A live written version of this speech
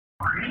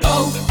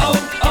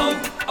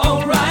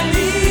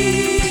O'Reilly!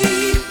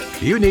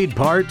 You need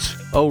parts?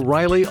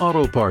 O'Reilly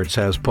Auto Parts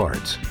has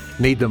parts.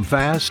 Need them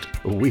fast?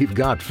 We've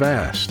got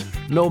fast.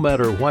 No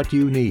matter what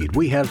you need,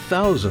 we have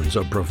thousands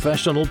of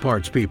professional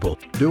parts people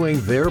doing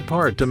their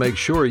part to make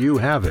sure you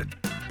have it.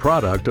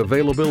 Product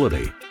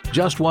availability.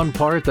 Just one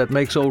part that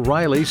makes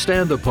O'Reilly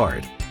stand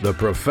apart. The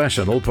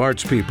professional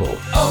parts people.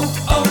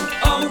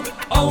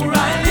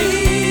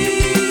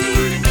 O'Reilly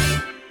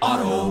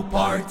Auto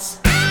Parts.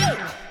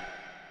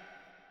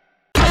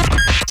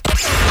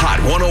 Hot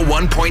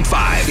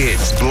 101.5.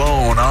 It's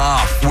Blown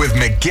Off with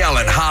Miguel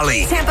and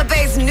Holly. Tampa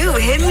Bay's new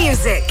hit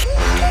music.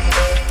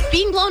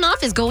 Being blown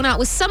off is going out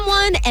with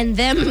someone and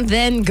them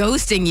then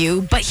ghosting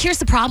you. But here's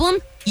the problem.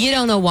 You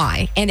don't know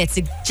why. And it's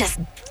just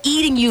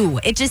eating you.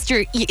 It's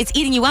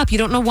eating you up. You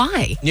don't know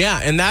why. Yeah,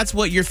 and that's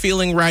what you're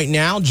feeling right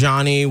now,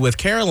 Johnny, with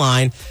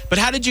Caroline. But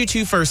how did you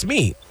two first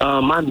meet?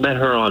 I met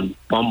her on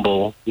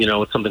Bumble.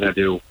 It's something I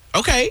do.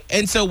 Okay,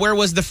 and so where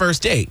was the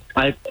first date?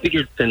 I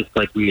figured since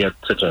we had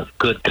such a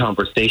good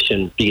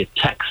conversation via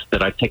text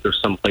that I'd take her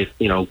someplace,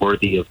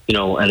 worthy of,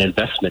 an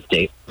investment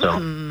date.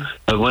 So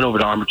I went over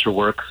to Armature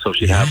Works so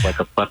she'd have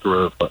a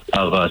plethora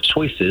of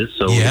choices.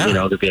 So,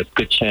 there'd be a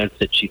good chance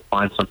that she'd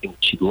find something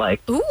that she'd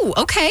like. Ooh,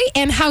 okay.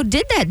 And how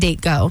did that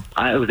date go?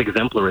 It was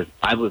exemplary.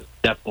 I was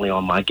definitely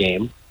on my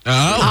game.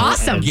 Oh,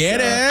 awesome.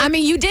 Get it? I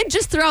mean, you did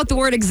just throw out the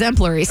word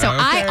exemplary, so Okay.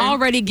 I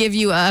already give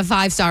you a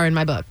 5-star in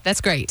my book.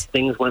 That's great.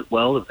 Things went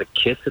well. There was a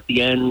kiss at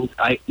the end.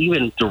 I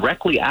even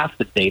directly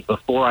after the date,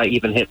 before I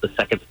even hit the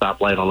second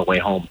stoplight on the way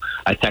home,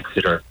 I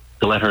texted her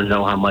to let her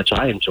know how much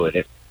I enjoyed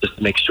it, just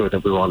to make sure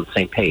that we were on the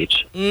same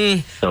page.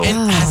 So,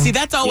 See,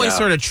 that's always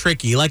sort of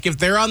tricky. Like, if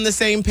they're on the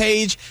same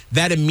page,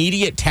 that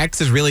immediate text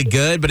is really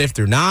good. But if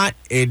they're not,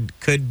 it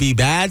could be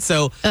bad.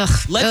 So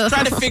let's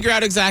try to figure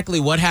out exactly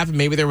what happened.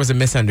 Maybe there was a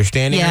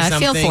misunderstanding or Yeah, I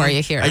something. feel for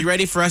you here. Are you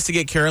ready for us to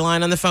get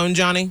Caroline on the phone,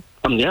 Johnny?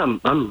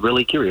 I'm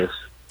really curious.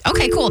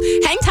 Okay, cool.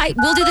 Hang tight.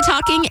 We'll do the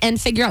talking and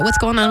figure out what's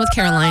going on with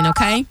Caroline,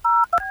 okay?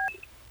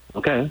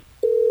 Okay.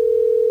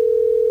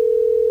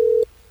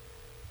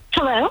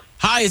 Hello?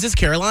 Hi, is this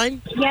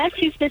Caroline? Yes,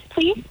 who's this,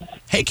 please?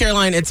 Hey,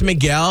 Caroline, it's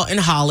Miguel and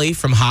Holly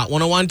from Hot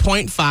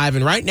 101.5.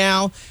 And right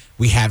now,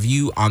 we have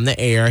you on the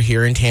air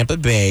here in Tampa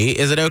Bay.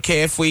 Is it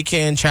okay if we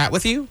can chat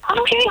with you?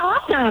 Okay,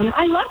 awesome.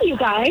 I love you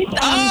guys. Did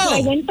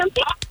I win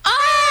something?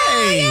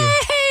 Oh,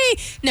 yay!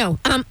 No,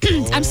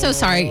 I'm so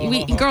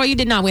sorry. Girl, you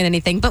did not win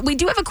anything. But we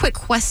do have a quick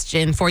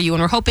question for you,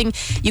 and we're hoping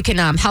you can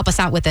help us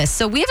out with this.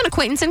 So we have an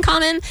acquaintance in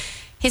common.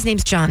 His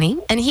name's Johnny,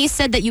 and he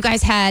said that you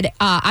guys had,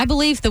 I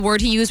believe the word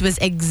he used was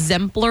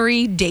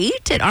exemplary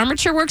date at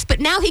Armature Works,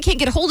 but now he can't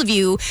get a hold of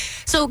you.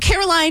 So,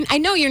 Caroline, I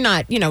know you're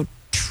not,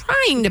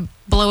 trying to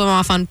blow him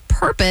off on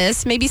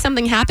purpose. Maybe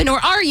something happened, or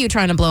are you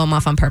trying to blow him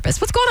off on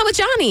purpose? What's going on with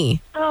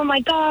Johnny? Oh,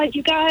 my God,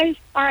 you guys.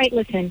 All right,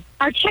 listen.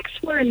 Our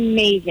texts were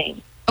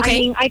amazing. Okay. I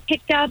mean, I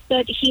picked up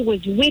that he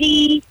was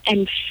witty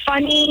and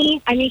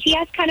funny. I mean, he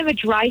has kind of a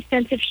dry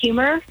sense of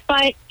humor.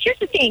 But here's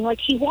the thing.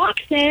 He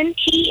walks in.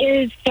 He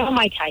is so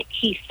my type.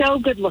 He's so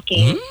good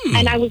looking.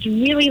 And I was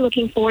really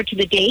looking forward to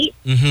the date.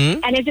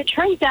 Mm-hmm. And as it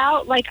turns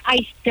out,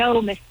 I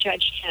so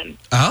misjudged him.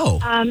 Oh.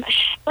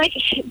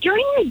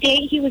 During the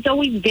date, he was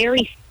always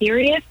very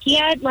serious. He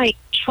had,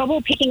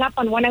 trouble picking up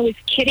on when I was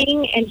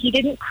kidding, and he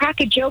didn't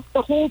crack a joke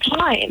the whole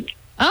time.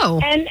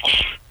 Oh. And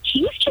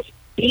he was just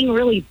being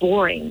really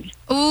boring.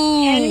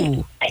 Ooh.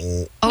 And,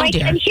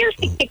 dear. and here's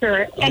the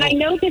kicker, and I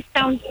know this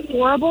sounds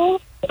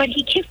horrible, but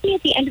he kissed me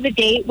at the end of the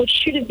date, which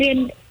should have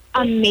been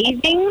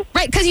amazing.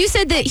 Right, because you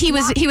said that he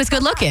was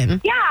good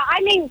looking. Yeah,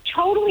 I mean,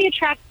 totally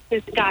attracted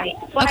to this guy.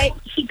 But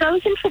he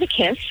goes in for the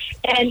kiss,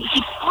 and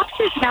he pops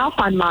his mouth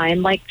on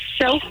mine,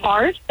 so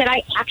hard that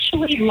I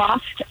actually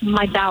lost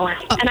my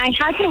balance. And I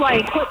had to,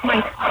 put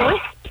my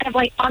foot kind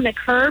of, on the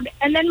curb,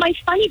 and then my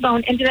funny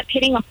bone ended up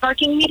hitting a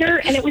parking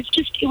meter, and it was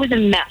a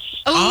mess.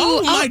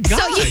 Oh, my gosh.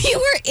 So you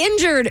were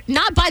injured,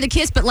 not by the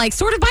kiss, but,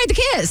 sort of by the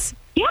kiss.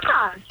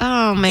 Yeah.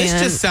 Oh, man.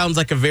 This just sounds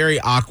like a very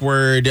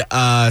awkward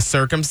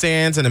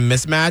circumstance and a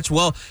mismatch.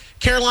 Well,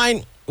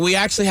 Caroline, we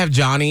actually have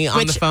Johnny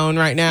on the phone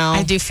right now.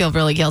 I do feel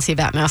really guilty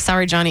about now.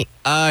 Sorry, Johnny.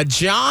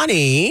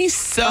 Johnny,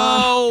 so...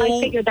 I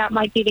figured that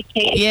might be the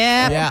case.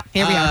 Yeah.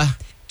 Here we are.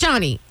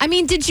 Johnny, I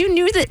mean, did you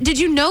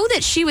know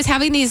that she was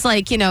having these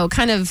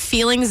kind of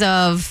feelings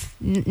of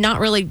not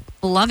really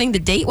loving the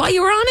date while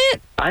you were on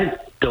it? I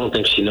don't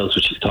think she knows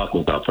what she's talking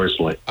about,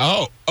 personally.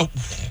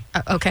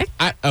 Okay.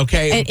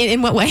 Okay.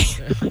 In what way?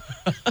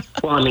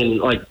 Well, I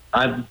mean,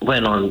 I've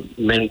went on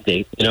many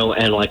dates, and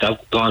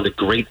I've gone to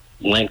great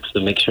lengths to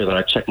make sure that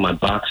I check my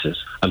boxes.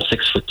 I'm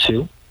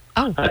 6'2".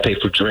 Oh. I pay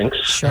for drinks.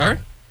 Sure.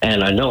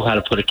 And I know how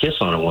to put a kiss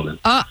on a woman.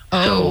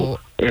 So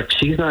if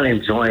she's not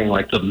enjoying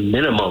the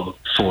minimum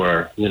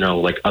for,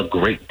 a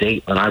great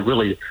date, then I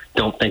really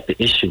don't think the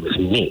issue is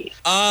me.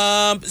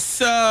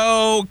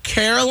 So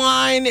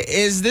Caroline,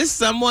 is this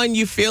someone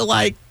you feel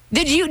like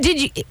Did you?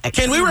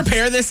 Can we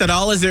repair this at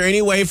all? Is there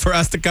any way for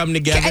us to come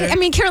together? I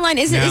mean, Caroline,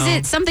 is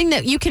it something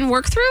that you can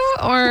work through,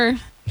 or?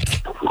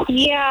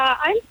 Yeah,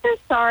 I'm so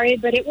sorry,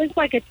 but it was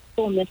like a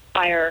actual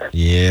misfire.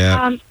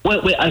 Yeah.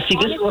 Wait. I see.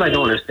 This is what I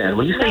don't understand.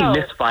 When you say No.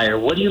 misfire,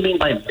 what do you mean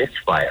by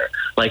misfire?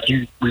 Like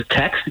we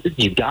texted,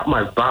 you got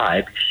my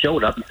vibe, you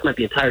showed up, you spent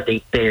the entire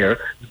date there,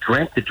 you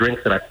drank the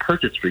drinks that I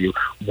purchased for you.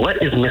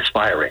 What is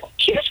misfiring?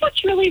 Here's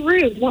what's really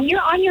rude. When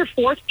you're on your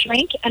fourth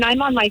drink and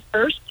I'm on my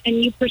first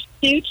and you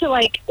pursue to,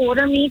 like,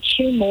 order me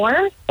 2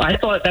 more. I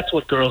thought that's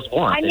what girls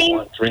want. I They mean-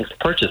 want drinks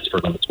purchased for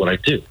them. That's what I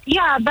do.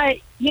 Yeah, but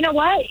you know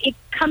what? It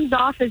comes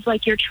off as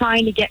like you're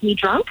trying to get me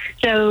drunk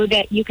so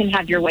that you can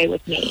have your way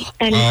with me.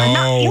 And I'm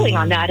not feeling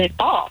on that at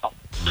all.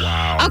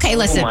 Wow. Okay,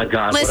 listen. Oh my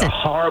God! Listen. What a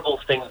horrible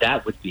thing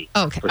that would be.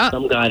 Okay. For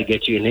some guy to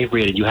get you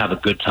inebriated, you have a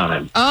good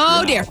time. Oh,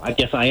 Wow. dear. I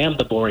guess I am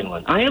the boring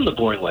one.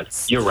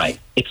 You're right.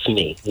 It's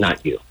me,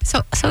 not you.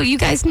 So you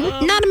guys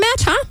not a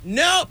match, huh?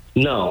 Nope.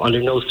 No, under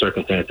no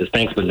circumstances.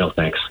 Thanks, but no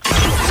thanks.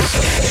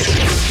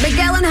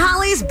 Miguel and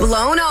Holly's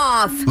Blown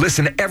Off.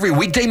 Listen every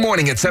weekday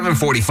morning at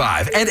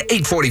 7:45 and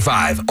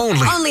 8:45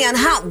 only. Only on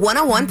Hot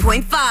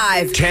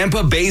 101.5.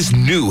 Tampa Bay's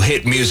new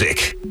hit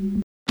music.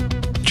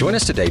 Join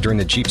us today during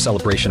the Jeep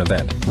Celebration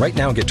event. Right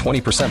now, get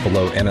 20%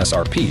 below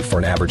MSRP for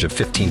an average of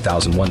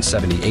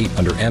 $15,178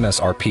 under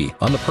MSRP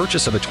on the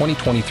purchase of a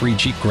 2023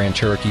 Jeep Grand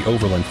Cherokee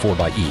Overland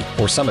 4xE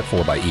or Summit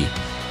 4xE.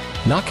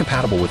 Not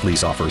compatible with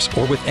lease offers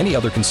or with any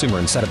other consumer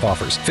incentive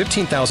offers.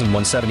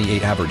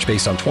 $15,178 average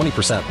based on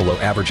 20% below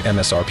average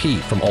MSRP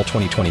from all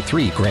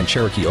 2023 Grand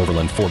Cherokee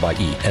Overland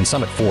 4xE and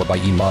Summit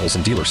 4xE models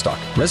in dealer stock.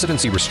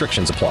 Residency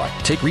restrictions apply.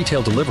 Take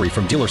retail delivery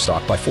from dealer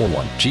stock by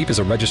 4/1. Jeep is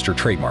a registered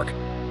trademark.